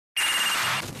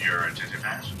Your attention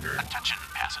passengers. Attention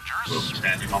passengers. We'll be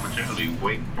standing momentarily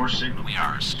waiting for signal. We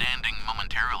are standing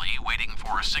momentarily waiting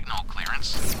for signal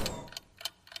clearance.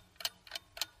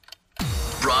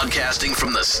 Broadcasting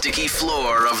from the sticky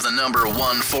floor of the number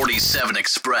 147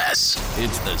 Express.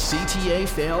 It's the CTA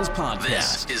Fails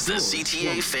Podcast. This is the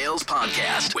CTA Fails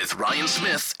Podcast with Ryan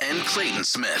Smith and Clayton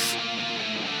Smith.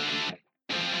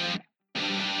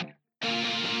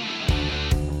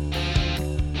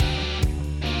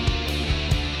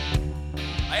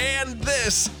 And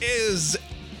this is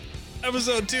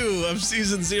episode 2 of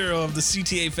season 0 of the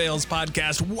CTA Fails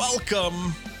Podcast.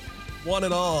 Welcome, one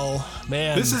and all.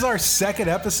 Man, this is our second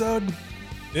episode.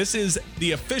 This is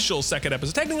the official second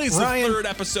episode. Technically, it's Ryan, the third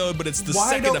episode, but it's the why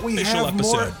second don't we official have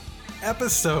episode. More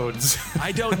episodes?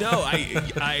 I don't know.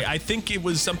 I think it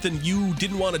was something you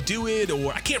didn't want to do it,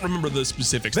 or I can't remember the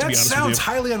specifics. To That be honest sounds with you.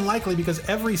 highly unlikely because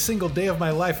every single day of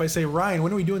my life I say, Ryan,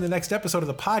 when are we doing the next episode of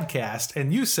the podcast?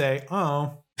 And you say,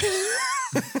 oh.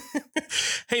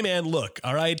 Hey man, look,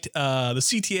 all right. The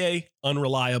CTA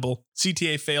unreliable.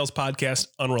 CTA Fails Podcast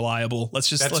unreliable. Let's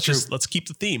keep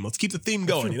the theme. Let's keep the theme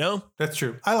going. True. You know, That's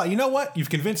true. You know what? You've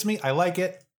convinced me. I like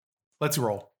it. Let's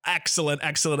roll. Excellent.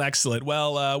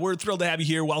 Well, we're thrilled to have you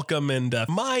here. Welcome. And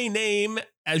my name,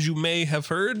 as you may have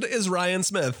heard, is Ryan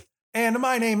Smith. And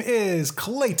my name is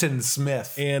Clayton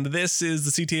Smith. And this is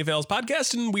the CTA Fails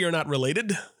Podcast, and we are not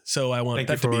related. So I want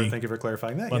Thank you for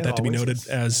clarifying that. Want that to be noted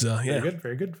as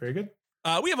Very good.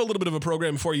 We have a little bit of a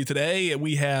program for you today.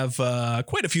 We have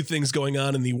quite a few things going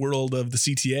on in the world of the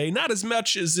CTA. Not as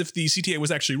much as if the CTA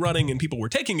was actually running and people were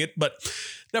taking it, but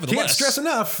nevertheless. Can't stress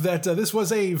enough that this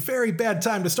was a very bad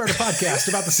time to start a podcast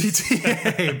about the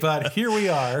CTA, but here we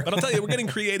are. But I'll tell you, we're getting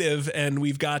creative, and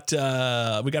we've got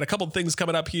a couple of things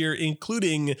coming up here,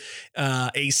 including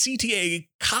a CTA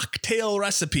cocktail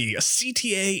recipe, a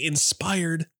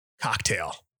CTA-inspired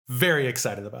cocktail. Very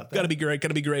excited about that. Gotta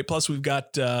be great. Plus, we've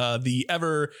got the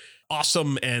ever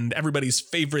awesome and everybody's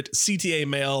favorite CTA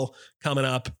mail coming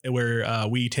up, where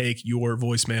we take your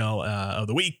voicemail of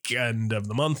the week and of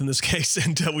the month in this case,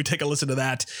 and we take a listen to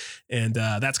that, and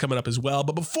that's coming up as well.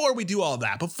 But before we do all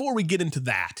that, before we get into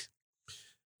that,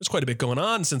 there's quite a bit going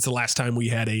on since the last time we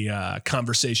had a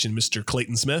conversation, Mr.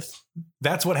 Clayton Smith.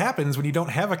 That's what happens when you don't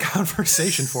have a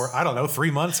conversation for, I don't know, 3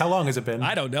 months. How long has it been?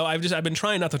 I don't know. I've been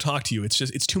trying not to talk to you.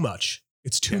 It's too much.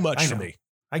 It's too much for me.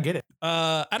 I get it.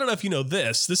 I don't know if you know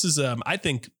this. This is, I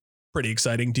think, pretty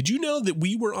exciting. Did you know that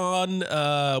we were on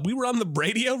the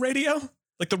radio?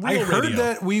 Like the real radio? I heard radio.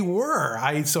 that we were.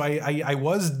 I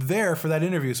was there for that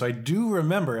interview, so I do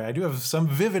remember. I do have some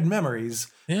vivid memories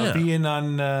of being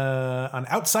on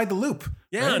Outside the Loop.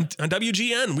 Yeah, right? on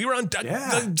WGN. We were on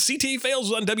the CTA Fails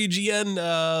was on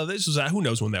WGN. This was who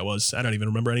knows when that was. I don't even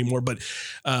remember anymore. But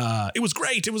it was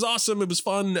great. It was awesome. It was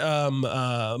fun.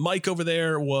 Mike over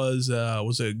there was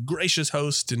a gracious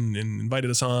host and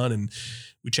invited us on, and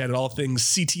we chatted all things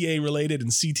CTA related and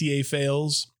CTA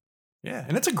Fails. Yeah,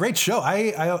 and it's a great show.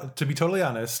 I to be totally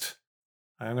honest,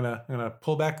 I'm gonna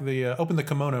pull back open the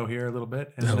kimono here a little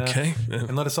bit, and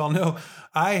and let us all know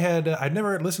I'd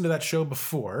never listened to that show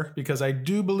before, because I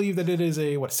do believe that it is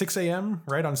 6 a.m.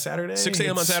 right on Saturday. 6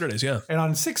 a.m. on Saturdays, yeah. And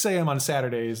on 6 a.m. on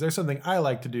Saturdays, there's something I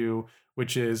like to do,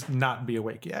 which is not be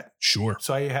awake yet. Sure.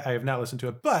 So I have not listened to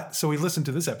it, but so we listened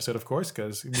to this episode, of course,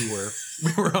 because we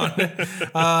were on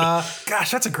it. Gosh,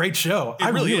 that's a great show. I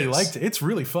really liked it. It's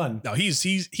really fun. No,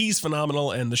 he's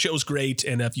phenomenal, and the show's great.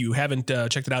 And if you haven't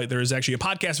checked it out, there is actually a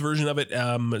podcast version of it,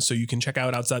 so you can check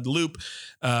out Outside the Loop.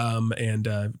 And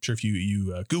I'm sure if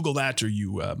you Google that, or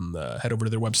you head over to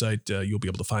their website, you'll be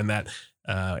able to find that,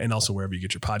 and also wherever you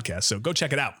get your podcast. So go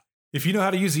check it out. If you know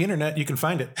how to use the internet, you can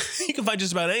find it. You can find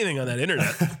just about anything on that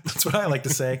internet. That's what I like to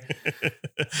say.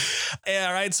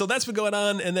 All right, so that's been going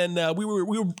on, and then we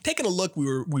were taking a look.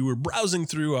 We were browsing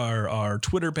through our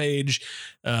Twitter page,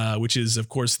 which is of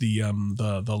course the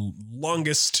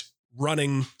longest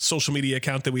running social media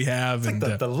account that we have. It's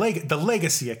like the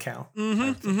legacy account.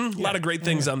 A lot of great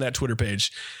things on that Twitter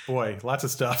page. Boy, lots of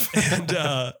stuff.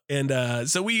 and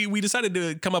so we decided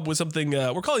to come up with something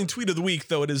we're calling Tweet of the Week,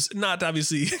 though it is not,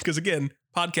 obviously, because again,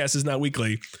 podcast is not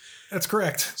weekly. That's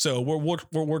correct. So we'll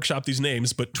workshop these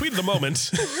names, but Tweet of the Moment.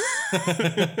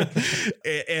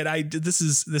 And this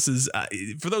is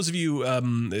for those of you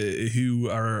who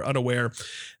are unaware,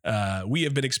 we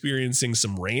have been experiencing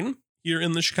some rain here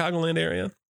in the Chicagoland area.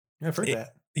 Yeah, I've heard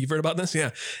that. You've heard about this? Yeah.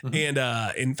 Mm-hmm.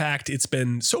 And in fact, it's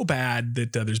been so bad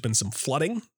that there's been some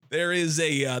flooding. There is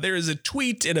a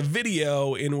tweet and a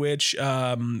video in which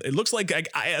it looks like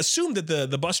I assume that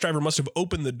the bus driver must have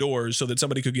opened the doors so that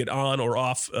somebody could get on or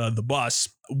off the bus.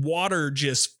 Water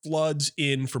just floods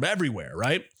in from everywhere,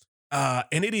 right?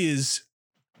 And it is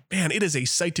man, it is a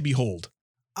sight to behold.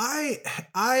 I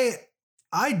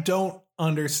don't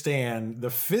understand the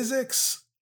physics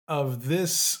of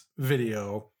this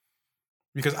video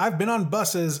because I've been on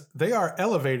buses. They are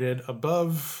elevated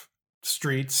above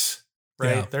streets,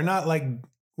 right? Yeah. They're not like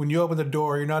when you open the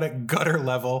door, you're not at gutter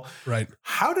level. Right.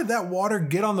 How did that water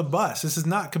get on the bus? This is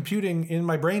not computing in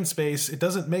my brain space. It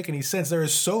doesn't make any sense. There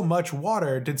is so much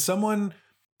water. Does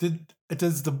the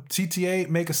CTA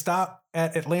make a stop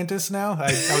at Atlantis now? I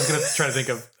was going to try to think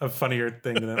of a funnier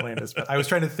thing than Atlantis, but I was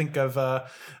trying to think of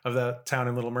the town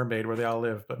in Little Mermaid where they all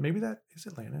live, but maybe that is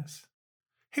Atlantis.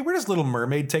 Hey, where does Little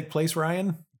Mermaid take place,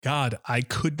 Ryan? God, I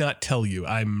could not tell you.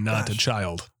 I'm not a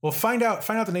child. Well, find out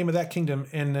the name of that kingdom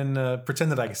and then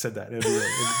pretend that I said that.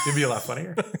 It'd be a lot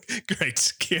funnier.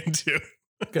 Great. Can do.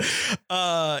 Good.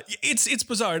 It's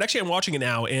bizarre. And actually, I'm watching it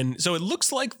now. And so it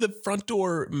looks like the front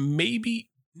door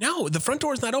no, the front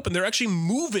door is not open. They're actually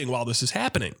moving while this is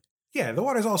happening. Yeah, the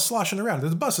water's all sloshing around.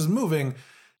 The bus is moving.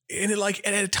 And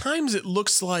and at times it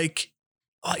looks like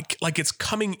it's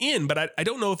coming in, but I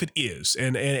don't know if it is.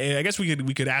 And I guess we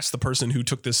could ask the person who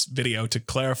took this video to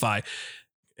clarify.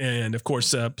 And of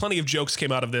course, plenty of jokes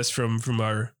came out of this from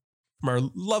our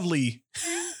lovely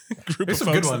group of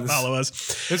folks that follow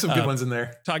us. There's some good ones in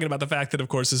there. Talking about the fact that, of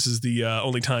course, this is the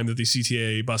only time that the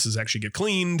CTA buses actually get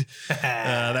cleaned,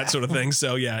 that sort of thing.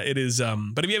 So yeah, it is.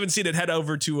 But if you haven't seen it, head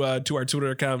over to our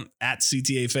Twitter account at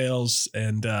CTA Fails,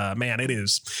 and man, it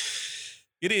is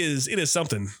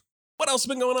something. What else has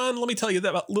been going on? Let me tell you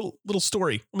that little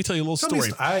story. Let me tell you a little story.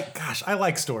 I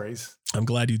like stories. I'm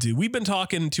glad you do. We've been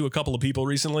talking to a couple of people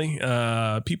recently,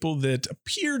 people that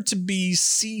appear to be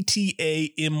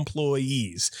CTA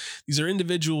employees. These are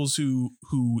individuals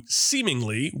who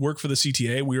seemingly work for the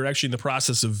CTA. We are actually in the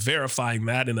process of verifying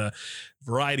that in a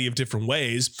variety of different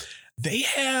ways. They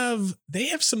have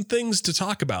some things to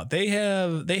talk about. They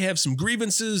have some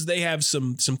grievances. They have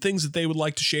some things that they would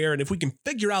like to share. And if we can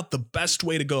figure out the best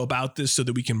way to go about this so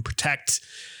that we can protect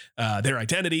their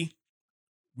identity,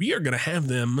 we are going to have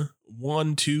them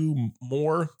 1, 2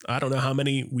 more. I don't know how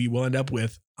many we will end up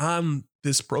with on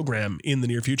this program in the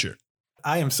near future.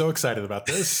 I am so excited about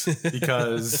this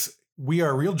because we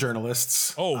are real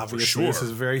journalists. Oh, obviously, for sure. This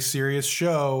is a very serious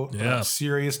show. Yeah.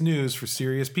 Serious news for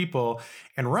serious people.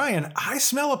 And Ryan, I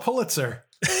smell a Pulitzer.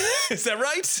 Is that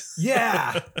right?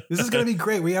 Yeah. This is going to be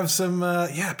great. We have some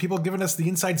people giving us the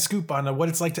inside scoop on what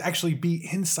it's like to actually be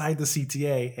inside the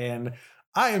CTA. And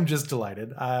I am just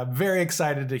delighted. I'm very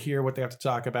excited to hear what they have to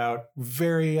talk about.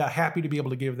 Very happy to be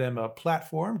able to give them a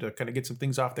platform to kind of get some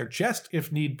things off their chest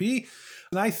if need be.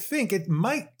 And I think it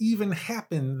might even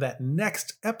happen that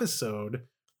next episode,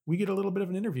 we get a little bit of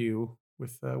an interview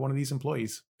with one of these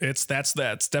employees. That's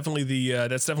definitely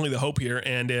the hope here,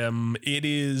 and it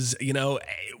is,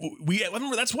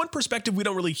 that's one perspective we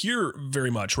don't really hear very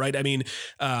much, right? I mean,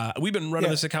 we've been running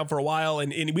this account for a while,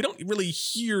 and we don't really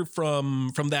hear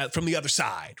from the other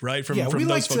side, right? From those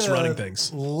like folks running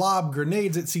things, lob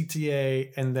grenades at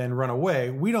CTA and then run away.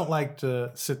 We don't like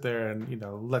to sit there and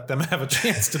let them have a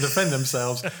chance to defend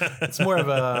themselves. It's more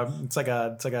of it's like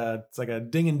a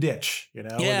ding and ditch, Or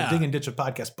the ding and ditch of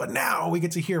podcast. But now we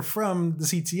get to hear from the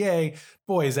CTA.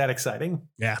 Boy, is that exciting.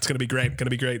 Yeah, it's going to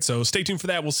be great. So stay tuned for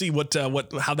that. We'll see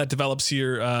how that develops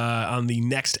here on the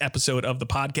next episode of the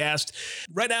podcast.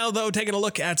 Right now, though, taking a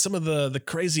look at some of the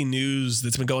crazy news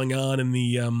that's been going on in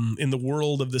the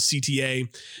world of the CTA.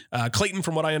 Clayton,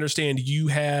 from what I understand, you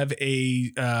have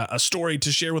a story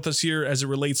to share with us here as it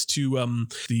relates to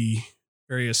the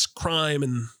various crime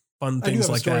and fun things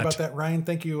like that. I do have a story about that, Ryan.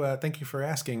 Thank you for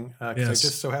asking, because I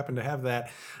just so happen to have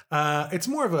that. It's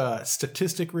more of a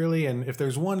statistic, really, and if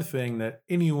there's one thing that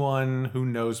anyone who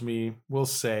knows me will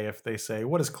say, if they say,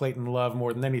 what does Clayton love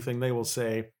more than anything, they will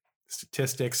say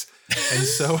statistics. And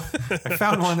so I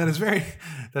found one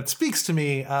that speaks to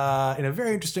me in a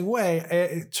very interesting way.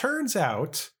 It turns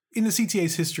out in the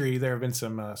CTA's history, there have been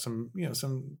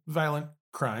some violent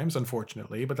crimes,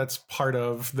 unfortunately, but that's part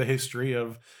of the history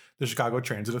of the Chicago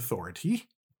Transit Authority.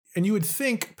 And you would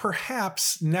think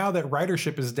perhaps now that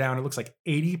ridership is down, it looks like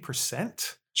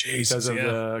 80% because of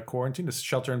the quarantine, the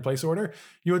shelter in place order.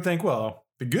 You would think, well,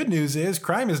 the good news is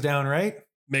crime is down, right?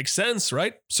 Makes sense,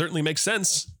 right? Certainly makes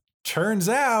sense. Turns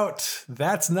out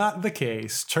that's not the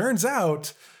case. Turns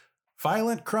out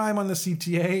violent crime on the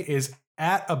CTA is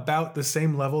at about the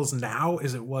same levels now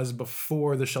as it was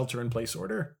before the shelter in place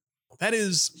order. That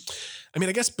is, I mean,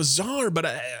 I guess bizarre, but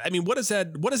I mean, what does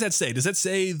that say? Does that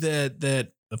say that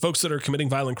the folks that are committing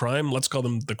violent crime, let's call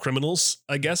them the criminals,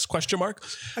 I guess, ?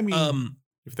 I mean,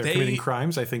 if they're committing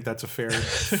crimes, I think that's a fair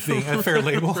thing, a fair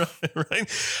label. Right.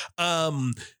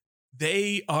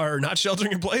 they are not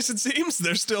sheltering in place, it seems.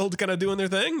 They're still kind of doing their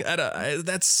thing.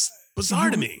 That's bizarre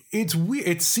to me. It's weird.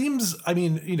 It seems, I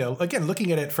mean, again,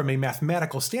 looking at it from a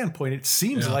mathematical standpoint, it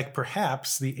seems like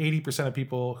perhaps the 80% of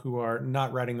people who are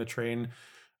not riding the train,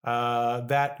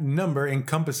 that number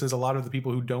encompasses a lot of the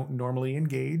people who don't normally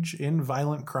engage in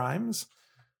violent crimes.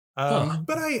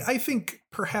 But I think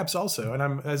perhaps also, and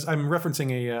I'm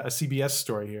referencing a CBS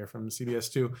story here from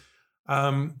CBS 2.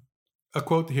 A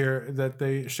quote here that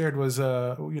they shared was,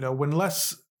 when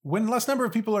less number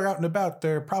of people are out and about,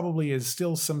 there probably is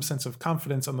still some sense of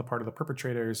confidence on the part of the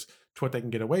perpetrators to what they can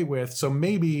get away with. So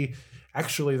maybe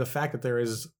actually the fact that there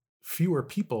is fewer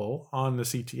people on the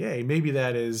CTA, maybe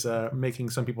that is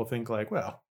making some people think like,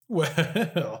 well,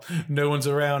 no one's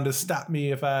around to stop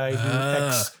me if I do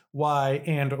X, Y,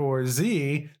 and or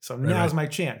Z. So now's my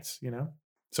chance,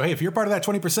 So hey, if you're part of that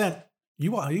 20%,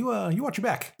 you watch your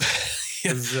back.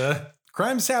 Because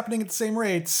crime's happening at the same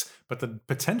rates, but the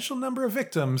potential number of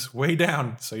victims way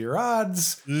down. So your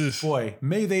odds, boy,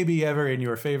 may they be ever in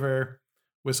your favor.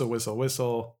 Whistle, whistle,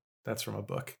 whistle. That's from a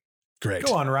book. Great.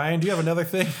 Go on, Ryan. Do you have another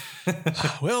thing?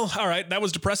 Well, all right. That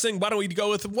was depressing. Why don't we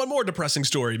go with one more depressing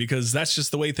story? Because that's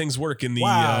just the way things work in the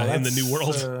in the new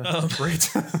world. Great.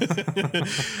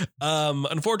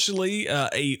 Unfortunately,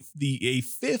 a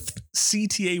fifth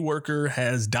CTA worker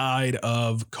has died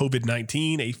of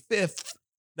COVID-19. A fifth,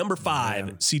 number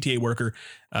 5 CTA worker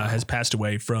has passed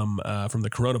away from the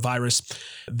coronavirus.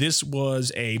 This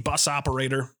was a bus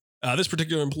operator. This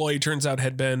particular employee turns out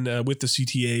had been with the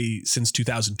CTA since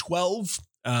 2012.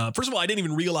 First of all, I didn't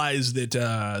even realize that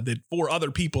 4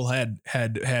 other people had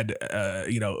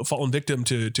fallen victim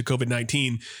to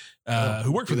COVID-19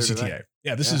 who worked for the CTA.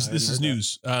 Yeah, this is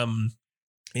news.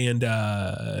 And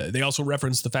they also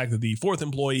referenced the fact that the 4th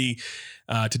employee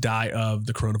to die of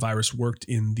the coronavirus worked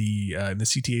in the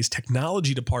CTA's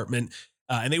technology department,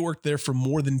 and they worked there for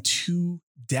more than 2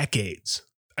 decades.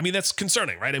 I mean, that's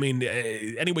concerning, right? I mean,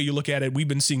 any way you look at it, we've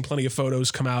been seeing plenty of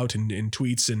photos come out in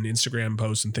tweets and Instagram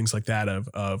posts and things like that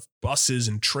of buses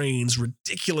and trains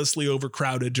ridiculously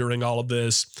overcrowded during all of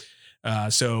this.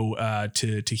 So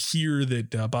to hear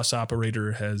that a bus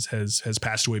operator has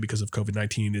passed away because of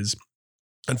COVID-19 is,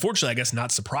 unfortunately, I guess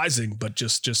not surprising, but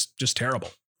just terrible.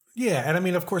 Yeah, and I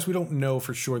mean, of course, we don't know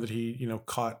for sure that he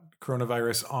caught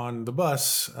coronavirus on the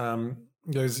bus.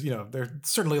 There's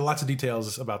certainly lots of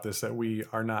details about this that we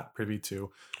are not privy to.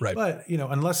 Right. But,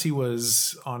 unless he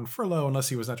was on furlough, unless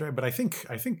he was not driving, but I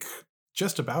think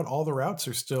just about all the routes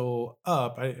are still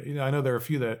up. I know there are a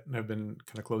few that have been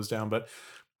kind of closed down, but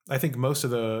I think most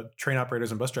of the train operators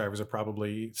and bus drivers are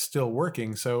probably still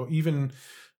working. So even,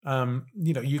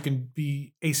 you can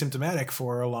be asymptomatic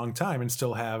for a long time and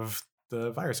still have the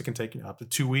virus. It can take up to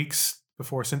 2 weeks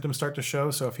before symptoms start to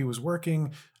show. So if he was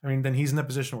working, I mean, then he's in a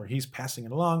position where he's passing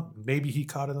it along. Maybe he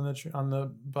caught it on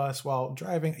the bus while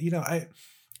driving.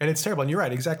 And it's terrible. And you're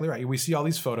right, exactly right. We see all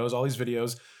these photos, all these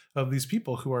videos of these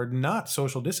people who are not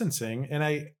social distancing, and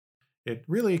it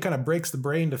really kind of breaks the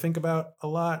brain to think about a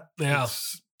lot. Yeah,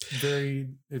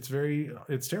 it's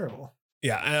terrible.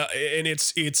 Yeah, and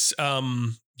it's I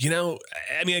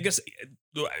mean, I guess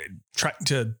trying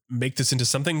to make this into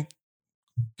something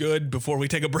good before we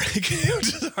take a break,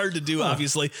 which is hard to do,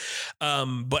 obviously.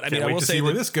 But I mean, I will say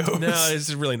where this goes. No,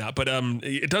 it's really not. But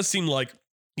it does seem like,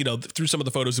 through some of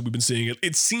the photos that we've been seeing,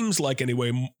 it seems like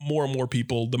anyway, more and more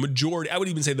people, the majority, I would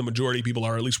even say the majority of people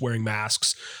are at least wearing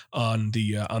masks on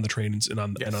the trains and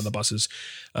on the buses.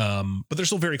 But they're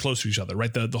still very close to each other,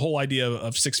 right? The whole idea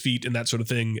of 6 feet and that sort of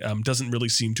thing doesn't really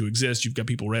seem to exist. You've got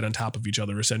people right on top of each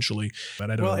other essentially, but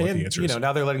I don't know what the answer is.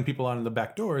 Now they're letting people on the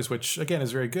back doors, which again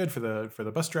is very good for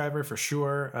the bus driver for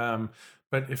sure.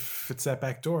 But if it's that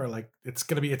back door, like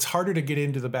it's harder to get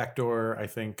into the back door, I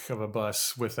think, of a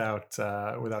bus without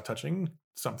touching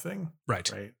something.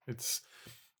 Right. It's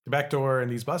the back door in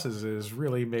these buses is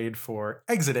really made for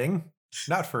exiting,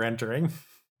 not for entering.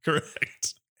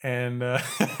 Correct. And and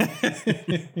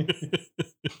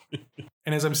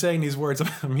as I'm saying these words,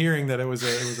 I'm hearing that it was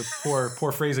a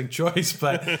poor phrasing choice,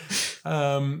 but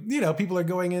people are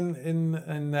going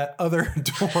in that other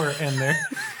door, and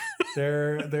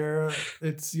they're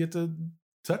it's you have to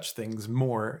touch things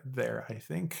more there, I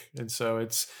think. And so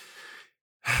it's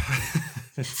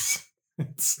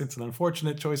an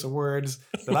unfortunate choice of words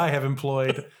that I have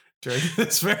employed during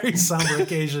this very somber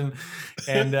occasion.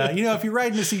 And if you're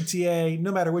riding a CTA,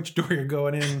 no matter which door you're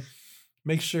going in,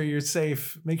 make sure you're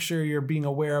safe, make sure you're being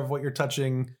aware of what you're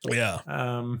touching. Yeah.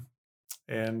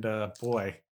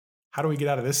 Boy, how do we get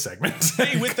out of this segment?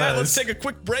 Hey, with that, let's take a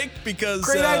quick break because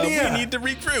we need to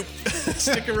regroup.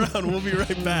 Stick around. We'll be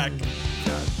right back.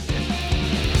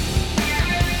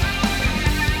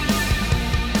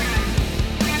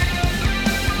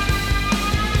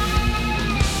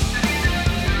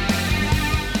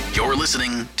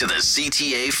 to the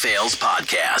CTA Fails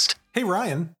Podcast. Hey,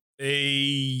 Ryan. Hey,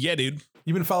 yeah, dude.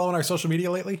 You been following our social media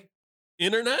lately?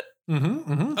 Internet?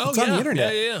 Oh, it's yeah. on the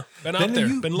internet. Yeah. Been out there.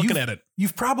 Been looking at it.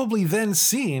 You've probably then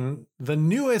seen the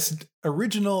newest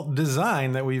original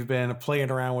design that we've been playing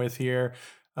around with here.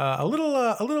 A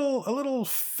little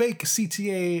fake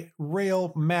CTA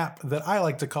rail map that I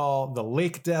like to call the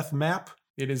Lake Death map.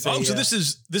 It is. So this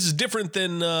is different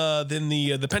than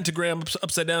the pentagram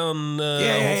upside down whole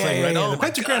thing, right? Yeah. Oh, the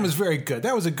pentagram is very good.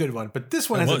 That was a good one, but this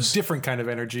one has was. a different kind of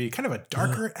energy, kind of a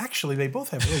darker. Actually, they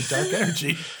both have really dark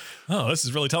energy. Oh, this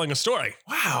is really telling a story.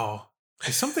 Wow,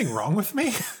 is something wrong with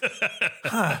me?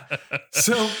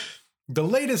 So. The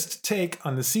latest take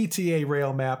on the CTA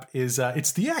rail map is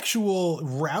it's the actual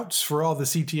routes for all the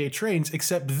CTA trains,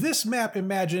 except this map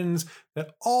imagines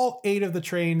that all 8 of the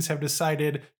trains have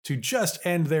decided to just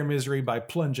end their misery by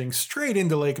plunging straight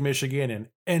into Lake Michigan and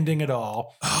ending it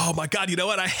all. Oh my God, you know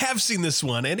what? I have seen this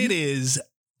one, and it is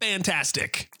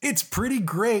fantastic. It's pretty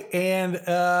great, and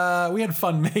we had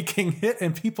fun making it,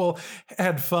 and people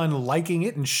had fun liking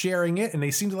it and sharing it, and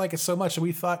they seemed to like it so much that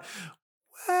we thought,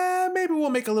 maybe we'll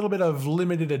make a little bit of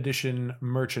limited edition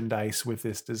merchandise with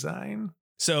this design.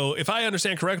 So if I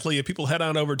understand correctly, if people head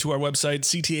on over to our website,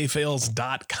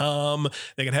 ctafails.com,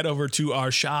 they can head over to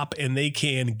our shop and they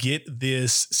can get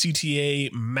this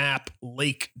CTA map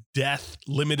Lake Death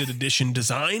limited edition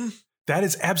design. That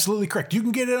is absolutely correct. You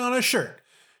can get it on a shirt.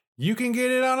 You can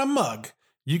get it on a mug.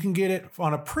 You can get it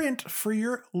on a print for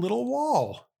your little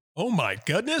wall. Oh my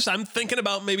goodness. I'm thinking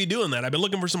about maybe doing that. I've been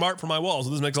looking for some art for my walls.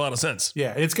 So this makes a lot of sense.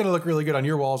 Yeah, it's going to look really good on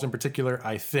your walls in particular,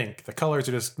 I think. The colors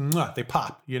are just, they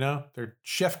pop, you know? They're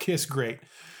chef kiss great.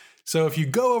 So if you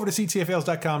go over to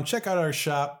ctafails.com, check out our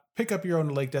shop, pick up your own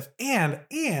Lake Death, and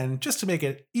just to make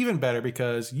it even better,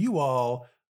 because you all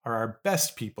are our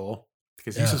best people,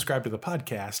 because you subscribe to the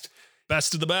podcast.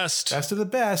 Best of the best. Best of the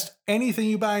best. Anything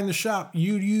you buy in the shop,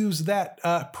 you use that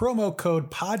promo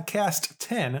code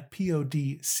podcast10,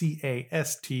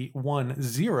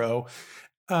 PODCAST10,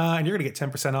 and you're going to get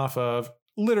 10% off of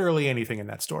literally anything in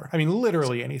that store. I mean,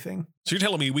 literally anything. So you're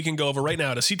telling me we can go over right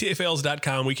now to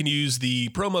ctafails.com. We can use the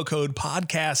promo code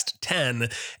podcast10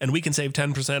 and we can save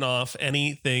 10% off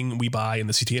anything we buy in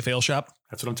the CTA Fails shop?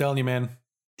 That's what I'm telling you, man.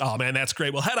 Oh, man, that's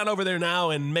great. Well, head on over there now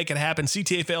and make it happen.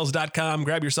 ctafails.com.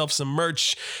 Grab yourself some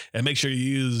merch and make sure you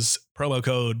use promo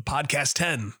code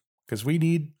podcast10. Because we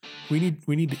need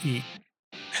to eat.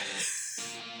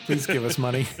 Please give us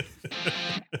money.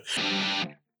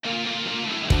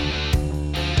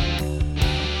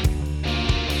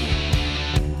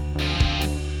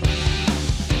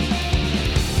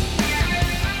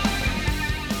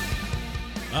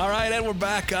 All right, and we're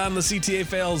back on the CTA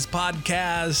Fails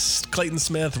podcast. Clayton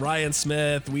Smith, Ryan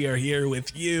Smith, we are here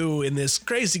with you in this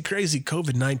crazy, crazy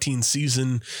COVID-19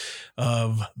 season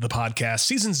of the podcast.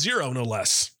 Season 0, no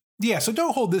less. Yeah, so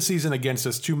don't hold this season against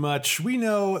us too much. We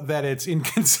know that it's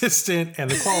inconsistent and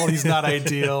the quality's not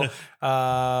ideal.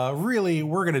 Really,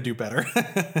 we're going to do better.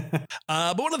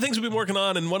 But one of the things we've been working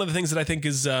on, and one of the things that I think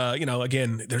is,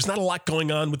 again, there's not a lot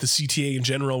going on with the CTA in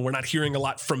general. We're not hearing a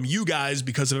lot from you guys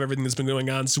because of everything that's been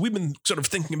going on. So we've been sort of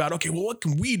thinking about, okay, well, what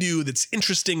can we do that's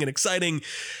interesting and exciting,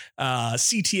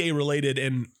 CTA related?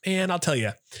 And man, I'll tell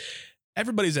you,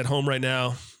 everybody's at home right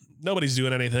now. Nobody's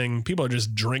doing anything. People are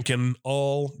just drinking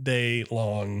all day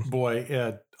long.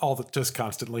 Boy, just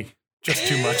constantly, just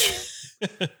too much.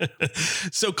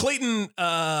 So Clayton,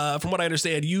 from what I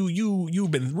understand,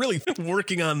 you've been really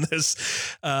working on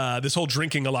this whole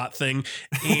drinking a lot thing,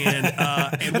 and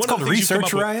it's called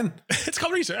research, Ryan. It's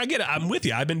called research. I get it. I'm with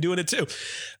you. I've been doing it too.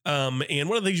 And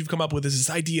one of the things you've come up with is this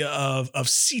idea of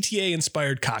CTA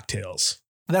inspired cocktails.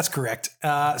 That's correct.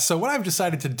 So what I've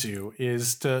decided to do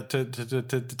is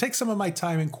to take some of my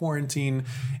time in quarantine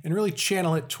and really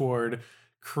channel it toward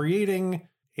creating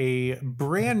a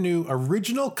brand new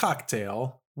original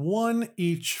cocktail, one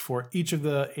each for each of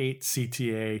the 8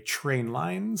 CTA train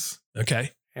lines.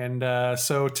 Okay. And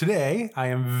so today I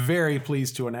am very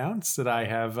pleased to announce that I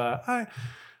have, I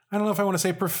don't know if I want to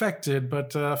say perfected,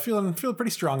 but feeling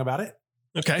pretty strong about it.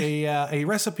 Okay. A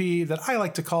recipe that I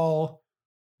like to call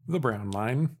the brown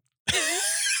line.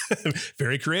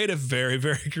 Very creative. Very,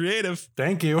 very creative.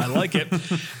 Thank you. I like it.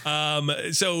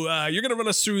 So you're going to run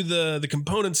us through the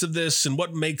components of this and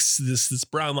what makes this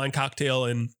brown line cocktail.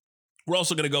 And we're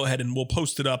also going to go ahead and we'll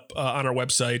post it up on our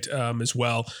website as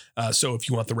well. So if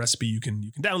you want the recipe, you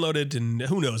can download it, and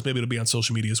who knows, maybe it'll be on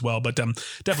social media as well. But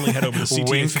definitely head over to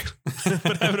CTA.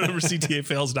 But head over to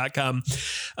ctafails.com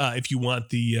if you want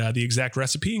the exact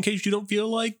recipe, in case you don't feel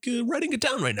like writing it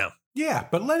down right now. Yeah,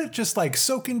 but let it just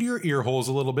soak into your ear holes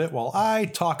a little bit while I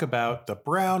talk about the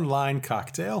brown line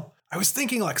cocktail. I was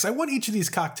thinking, like, 'cause I want each of these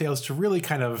cocktails to really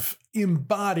kind of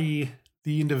embody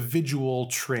the individual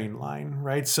train line,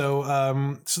 right?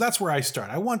 So, so that's where I start.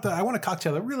 I want a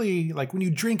cocktail that really, like, when you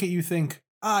drink it, you think,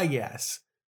 ah, yes,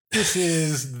 this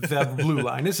is the blue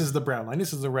line, this is the brown line,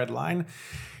 this is the red line.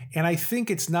 And I think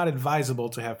it's not advisable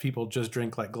to have people just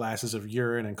drink like glasses of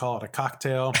urine and call it a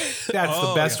cocktail. That's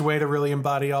the best way to really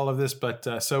embody all of this. But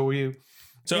I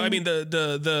mean,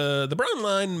 the brown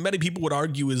line, many people would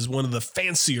argue, is one of the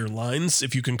fancier lines,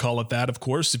 if you can call it that, of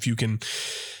course. If you can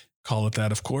call it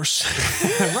that, of course.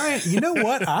 Right. You know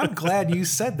what? I'm glad you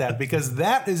said that, because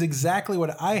that is exactly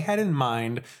what I had in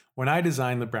mind when I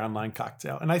designed the brown line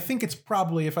cocktail. And I think it's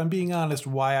probably, if I'm being honest,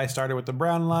 why I started with the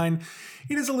brown line.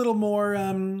 It is a little more,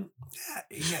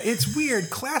 it's weird.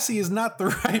 Classy is not the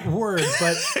right word,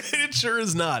 but it sure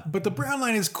is not. But the brown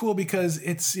line is cool because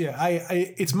it's,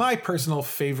 it's my personal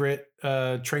favorite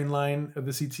train line of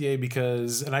the CTA,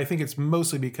 because, and I think it's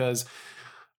mostly because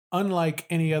unlike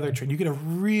any other train, you get a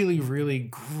really, really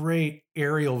great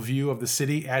aerial view of the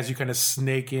city as you kind of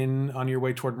snake in on your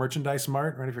way toward Merchandise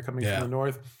Mart, right? If you're coming from the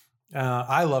north.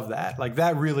 I love that. Like,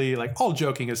 that really, like, all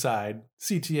joking aside,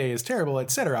 CTA is terrible,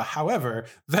 etc. However,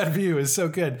 that view is so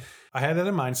good. I had that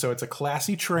in mind. So it's a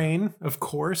classy train, of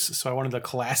course. So I wanted a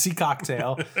classy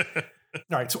cocktail. All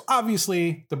right. So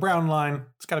obviously the brown line,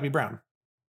 it's got to be brown.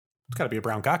 It's got to be a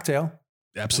brown cocktail.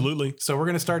 Absolutely. So we're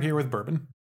going to start here with bourbon.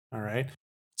 All right.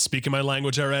 Speaking my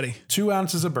language already. 2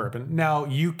 ounces of bourbon. Now,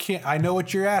 you can't, I know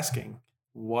what you're asking.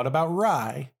 What about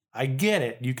rye? I get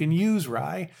it. You can use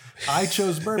rye. I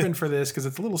chose bourbon for this because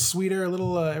it's a little sweeter, a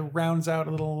little, it rounds out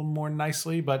a little more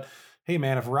nicely. But hey,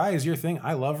 man, if rye is your thing,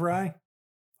 I love rye.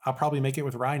 I'll probably make it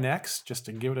with rye next just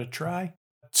to give it a try.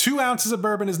 2 ounces of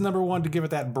bourbon is number one to give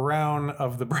it that brown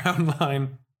of the brown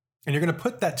line. And you're going to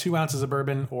put that 2 ounces of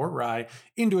bourbon or rye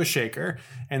into a shaker.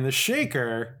 And the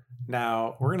shaker,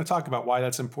 now we're going to talk about why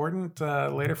that's important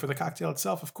later for the cocktail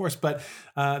itself, of course. But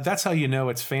that's how you know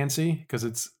it's fancy, because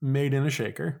it's made in a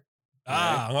shaker.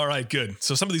 All right, good.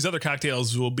 So some of these other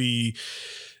cocktails will be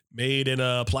made in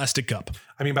a plastic cup.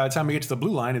 I mean, by the time we get to the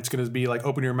blue line, it's going to be like,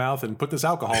 open your mouth and put this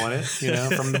alcohol in it,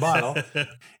 from the bottle.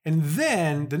 And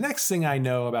then the next thing I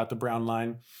know about the brown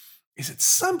line is it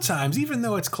sometimes, even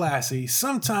though it's classy,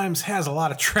 sometimes has a lot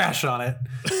of trash on it.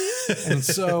 And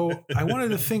so I wanted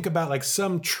to think about like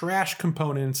some trash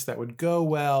components that would go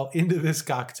well into this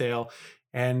cocktail.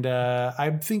 And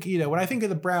I'm thinking, when I think of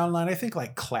the brown line, I think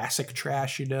like classic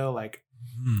trash, like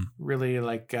really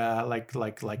like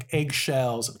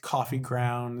eggshells and coffee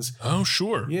grounds. Oh,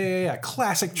 sure. Yeah.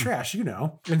 Classic trash,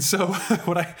 And so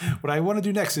what I want to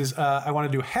do next is I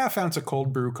want to do 1/2 ounce of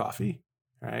cold brew coffee.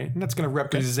 Right. And that's going to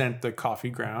represent the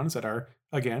coffee grounds that are,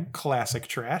 again, classic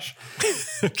trash.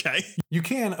 Okay. You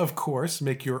can, of course,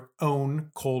 make your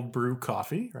own cold brew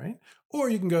coffee, right?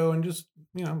 Or you can go and just,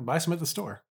 buy some at the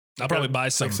store. I'll probably buy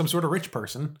some. Like some sort of rich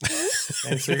person.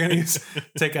 And so you're going to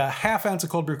take a 1/2 ounce of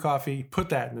cold brew coffee, put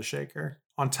that in the shaker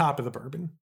on top of the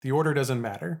bourbon. The order doesn't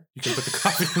matter. You can put the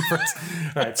coffee in first.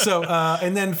 All right. So,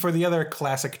 and then for the other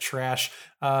classic trash,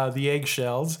 the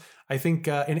eggshells, I think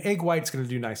an egg white's going to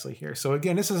do nicely here. So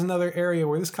again, this is another area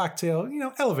where this cocktail,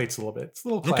 elevates a little bit. It's a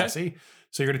little classy. Okay.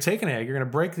 So you're going to take an egg, you're going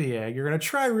to break the egg, you're going to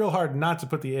try real hard not to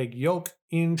put the egg yolk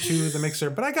into the mixer.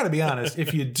 But I got to be honest,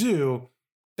 if you do,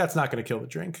 that's not going to kill the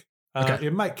drink. Okay.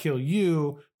 It might kill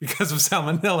you because of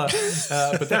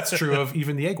salmonella, but that's true of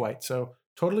even the egg white. So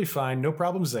totally fine. No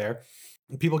problems there.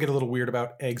 People get a little weird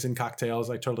about eggs in cocktails.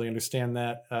 I totally understand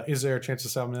that. Is there a chance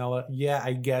of salmonella? Yeah,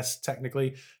 I guess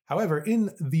technically. However,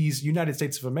 in these United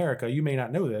States of America, you may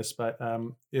not know this, but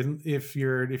if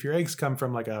your eggs come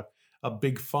from like a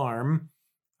big farm,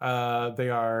 they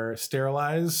are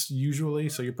sterilized usually,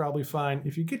 so you're probably fine.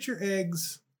 If you get your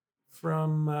eggs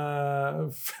from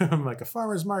like a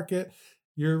farmer's market,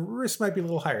 your risk might be a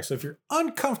little higher. So if you're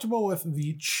uncomfortable with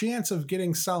the chance of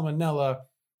getting salmonella,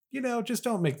 just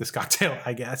don't make this cocktail,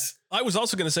 I guess. I was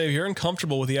also going to say, if you're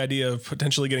uncomfortable with the idea of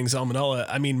potentially getting salmonella,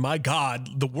 I mean, my God,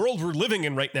 the world we're living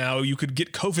in right now, you could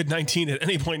get COVID-19 at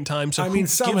any point in time. So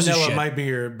salmonella might be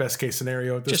your best case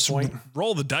scenario at this point.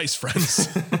 Roll the dice, friends.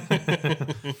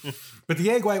 But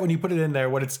the egg white, when you put it in there,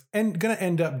 what it's going to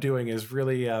end up doing is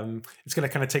really, it's going to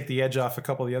kind of take the edge off a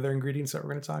couple of the other ingredients that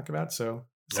we're going to talk about. So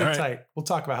sit tight. We'll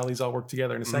talk about how these all work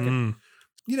together in a second.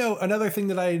 Another thing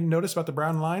that I noticed about the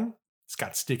brown line, it's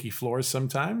got sticky floors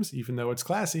sometimes, even though it's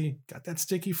classy, got that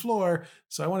sticky floor.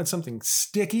 So I wanted something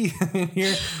sticky in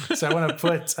here. So I want to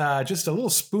put just a little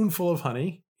spoonful of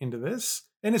honey into this.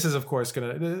 And this is, of course,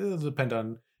 it'll depend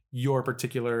on your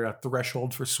particular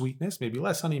threshold for sweetness. Maybe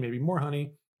less honey, maybe more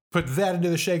honey. Put that into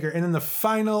the shaker. And then the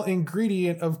final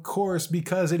ingredient, of course,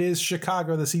 because it is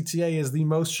Chicago, the CTA is the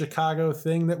most Chicago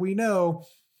thing that we know.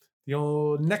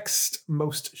 The next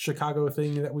most Chicago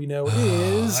thing that we know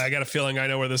is... I got a feeling I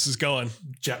know where this is going.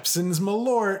 Jeppson's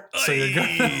Malort. So you're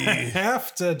going to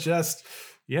have to just,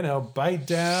 bite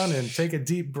down and take a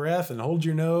deep breath and hold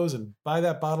your nose and buy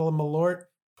that bottle of Malort.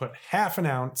 Put half an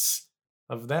ounce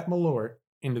of that Malort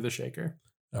into the shaker.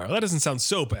 All right, that doesn't sound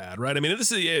so bad, right? I mean, this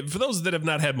is for those that have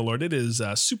not had Malort. It is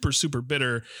super, super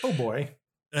bitter. Oh boy,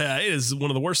 it is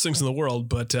one of the worst things in the world.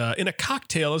 But in a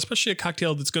cocktail, especially a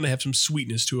cocktail that's going to have some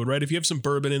sweetness to it, right? If you have some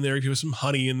bourbon in there, if you have some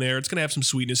honey in there, it's going to have some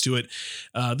sweetness to it.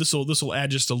 This will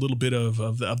add just a little bit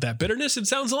of that bitterness. It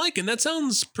sounds like, and that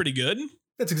sounds pretty good.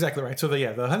 That's exactly right. So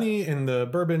the honey and the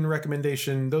bourbon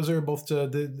recommendation, those are both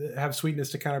to have sweetness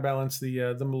to counterbalance the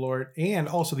Malort, and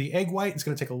also the egg white is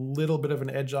going to take a little bit of an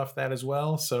edge off that as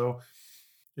well. So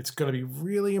it's going to be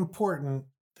really important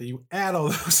that you add all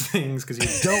those things because you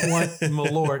don't want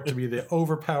Malort to be the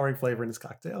overpowering flavor in this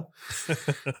cocktail. All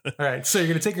right. So you're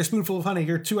going to take your spoonful of honey,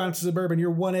 your 2 ounces of bourbon,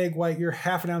 your 1 egg white, your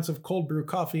half an ounce of cold brew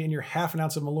coffee, and your half an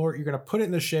ounce of Malort. You're going to put it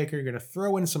in the shaker. You're going to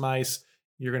throw in some ice.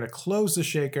 You're going to close the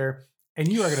shaker. And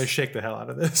you are going to shake the hell out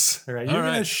of this. All right. You're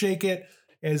going to shake it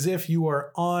as if you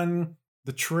are on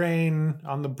the train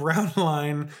on the Brown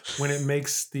Line when it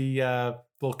makes the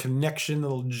little connection, the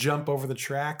little jump over the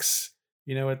tracks,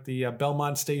 at the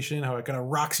Belmont station, how it kind of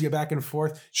rocks you back and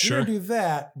forth. Sure. You're going to do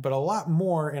that, but a lot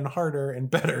more and harder and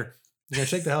better. You're going to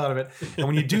shake the hell out of it. And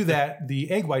when you do that, the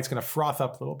egg white's going to froth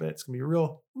up a little bit. It's going to be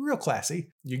real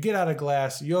classy. You get out a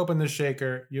glass, you open the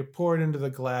shaker, you pour it into the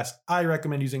glass. I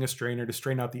recommend using a strainer to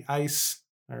strain out the ice.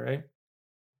 All right.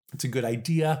 It's a good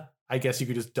idea. I guess you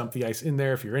could just dump the ice in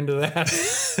there if you're into that,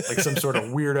 like some sort of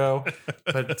weirdo.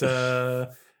 But,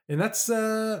 and that's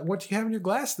what you have in your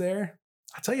glass there.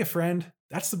 I tell you, friend,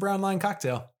 that's the Brown Line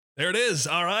cocktail. There it is.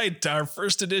 All right. Our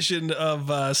first edition of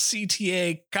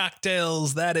CTA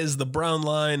cocktails. That is the Brown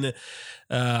Line,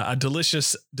 a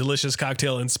delicious, delicious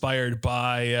cocktail inspired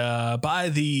by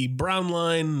the Brown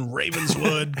Line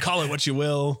Ravenswood. Call it what you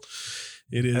will.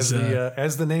 It is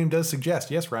as the name does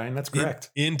suggest. Yes, Ryan, that's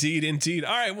correct. Indeed.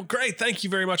 All right. Well, great. Thank you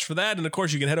very much for that. And of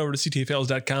course, you can head over to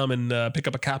ctafails.com and pick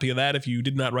up a copy of that if you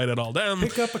did not write it all down.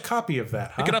 Pick up a copy of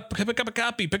that. Huh? Pick up a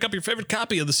copy. Pick up your favorite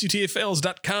copy of the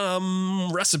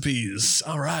ctafails.com recipes.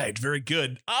 All right. Very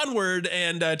good. Onward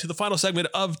and to the final segment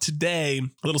of today,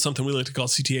 a little something we like to call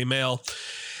CTA Mail.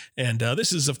 And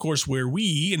this is, of course, where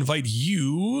we invite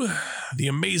you, the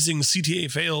amazing CTA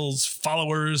Fails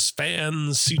followers,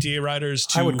 fans, CTA riders,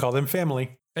 to I would call them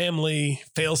family,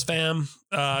 Fails fam,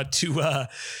 to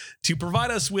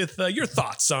provide us with your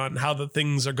thoughts on how the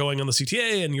things are going on the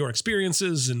CTA and your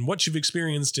experiences and what you've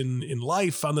experienced in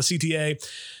life on the CTA.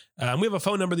 We have a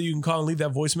phone number that you can call and leave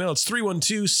that voicemail. It's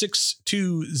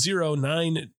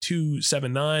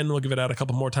 312-620-9279. We'll give it out a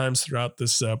couple more times throughout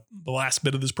this the last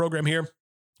bit of this program here.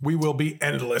 We will be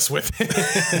endless with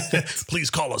it.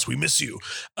 Please call us. We miss you.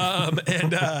 But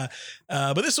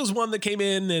this was one that came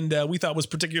in and we thought was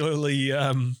particularly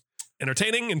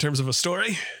entertaining in terms of a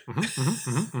story.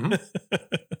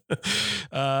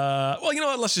 Well, you know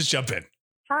what? Let's just jump in.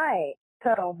 Hi.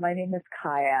 So my name is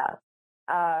Kaya.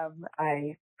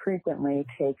 I frequently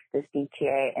take the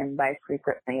CTA, and by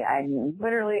frequently, I mean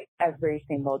literally every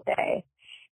single day.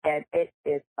 And it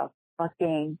is a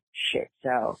fucking shit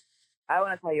show. I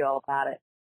want to tell you all about it.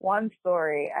 One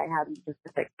story I have in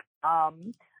specific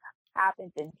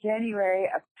happened in January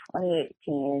of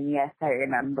 2018. Yes, I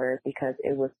remember because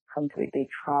it was completely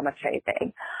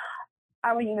traumatizing.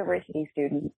 I'm a university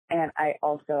student, and I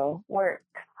also work.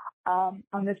 On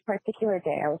this particular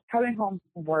day, I was coming home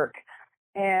from work,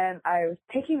 and I was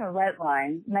taking a red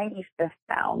line, 95th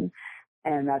down,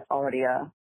 and that's already a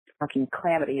fucking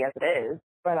calamity as it is.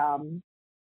 But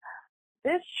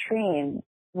this train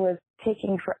was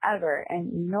taking forever,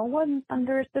 and no one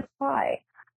understood why.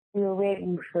 We were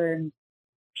waiting for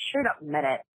straight up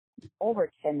minutes, over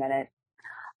 10 minutes.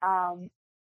 And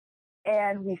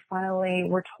we finally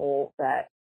were told that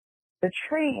the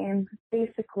train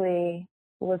basically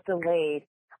was delayed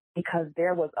because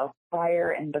there was a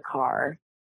fire in the car.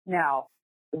 Now,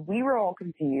 we were all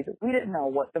confused. We didn't know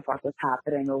what the fuck was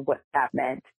happening or what that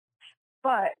meant.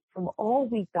 But from all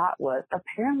we got was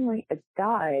apparently a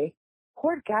guy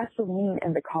poured gasoline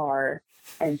in the car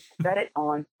and set it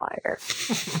on fire.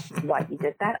 Why he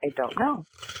did that, I don't know.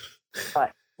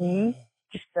 But he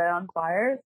just set it on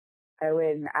fire. I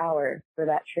waited an hour for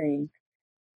that train.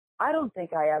 I don't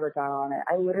think I ever got on it.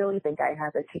 I literally think I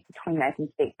had to take the 29th and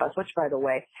State bus, which, by the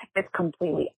way, is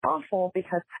completely awful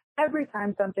because every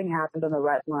time something happens on the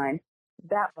red line,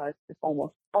 that bus is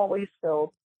almost always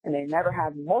filled and they never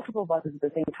have multiple buses at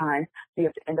the same time. So you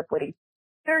have to end up waiting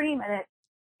 30 minutes,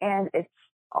 and it's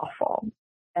awful.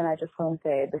 And I just want to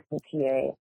say the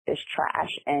CTA is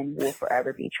trash and will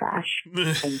forever be trash.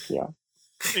 Thank you.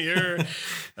 You're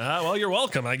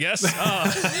welcome, I guess.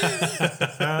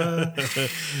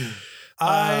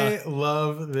 I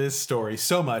love this story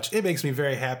so much. It makes me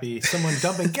very happy. Someone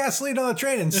dumping gasoline on the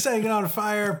train and setting it on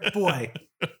fire. Boy,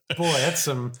 that's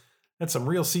some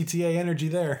real CTA energy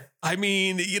there. I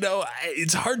mean,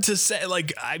 it's hard to say.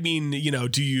 Like, I mean,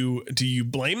 do you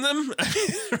blame them? I mean,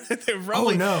 they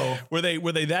probably, no. Were they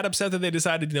that upset that they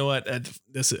decided, we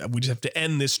just have to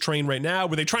end this train right now?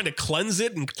 Were they trying to cleanse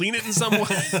it and clean it in some way?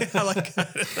 Like, I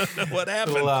don't know what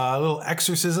happened. A little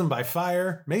exorcism by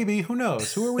fire, maybe. Who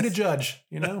knows? Who are we to judge?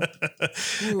 Who are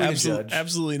we to judge?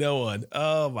 Absolutely no one.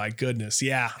 Oh my goodness,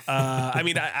 yeah. I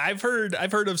mean, I've heard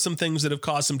of some things that have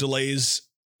caused some delays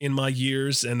in my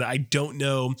years, and I don't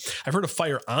know. I've heard of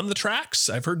fire on the tracks.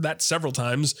 I've heard that several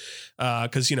times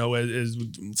because,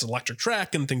 it's an electric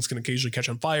track and things can occasionally catch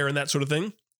on fire and that sort of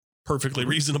thing. Perfectly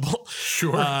reasonable.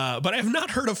 Sure. But I have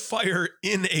not heard of fire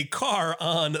in a car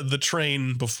on the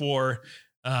train before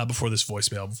this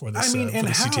voicemail, before this.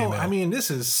 I mean, this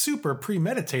is super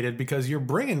premeditated because you're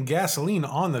bringing gasoline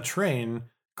on the train.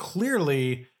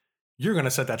 Clearly, you're going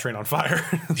to set that train on fire.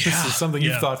 This is something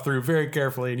you've thought through very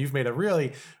carefully, and you've made a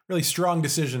really, really strong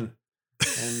decision.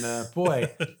 And boy,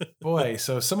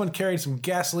 so someone carried some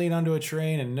gasoline onto a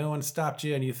train and no one stopped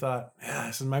you, and you thought,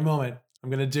 this is my moment. I'm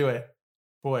going to do it.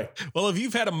 Boy. Well, if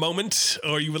you've had a moment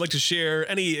or you would like to share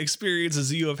any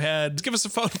experiences you have had, give us a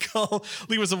phone call.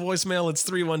 Leave us a voicemail. It's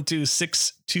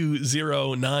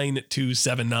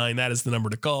 312-620-9279. That is the number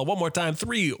to call. One more time,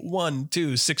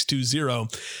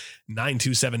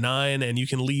 312-620-9279, and you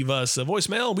can leave us a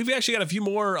voicemail. We've actually got a few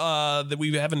more that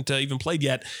we haven't even played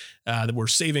yet that we're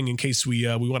saving in case we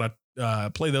want to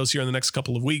play those here in the next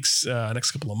couple of weeks,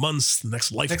 next couple of months, the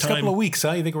next lifetime. Next couple of weeks,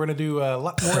 huh? You think we're going to do a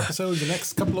lot more episodes the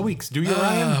next couple of weeks? Do you,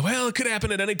 Ryan? Well, it could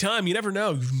happen at any time. You never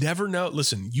know. You never know.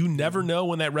 Listen, you never know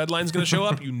when that red line's going to show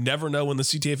up. You never know when the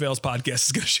CTA Fails podcast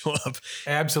is going to show up.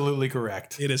 Absolutely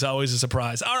correct. It is always a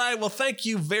surprise. All right. Well, thank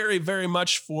you very, very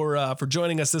much for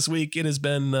joining us this week. It has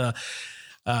been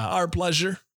our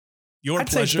pleasure. Your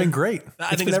pleasure. It's been great.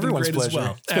 I think it's everyone's been great pleasure. As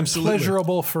well. It's been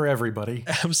pleasurable for everybody.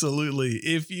 Absolutely.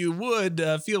 If you would,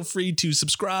 feel free to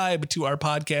subscribe to our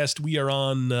podcast. We are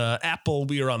on Apple.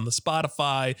 We are on the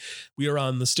Spotify. We are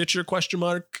on the Stitcher ?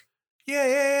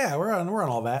 Yeah. We're on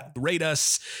all that. Rate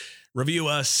us, review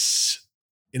us.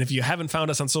 And if you haven't found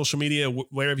us on social media,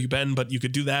 where have you been? But you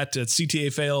could do that at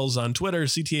CTA Fails on Twitter,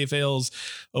 CTA Fails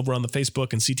over on the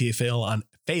Facebook, and CTA Fail on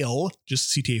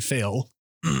just CTA Fail.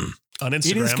 On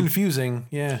Instagram. It is confusing.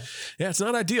 Yeah, it's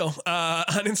not ideal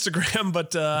on Instagram,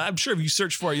 but I'm sure if you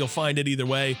search for it, you'll find it either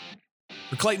way.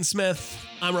 For Clayton Smith,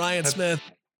 I'm Ryan Smith.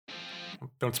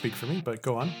 Don't speak for me, but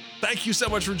go on. Thank you so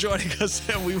much for joining us,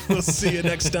 and we will see you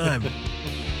next time.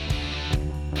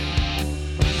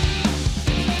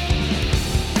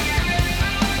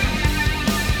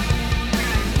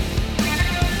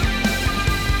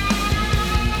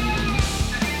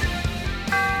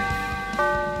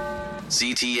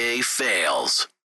 CTA Fails.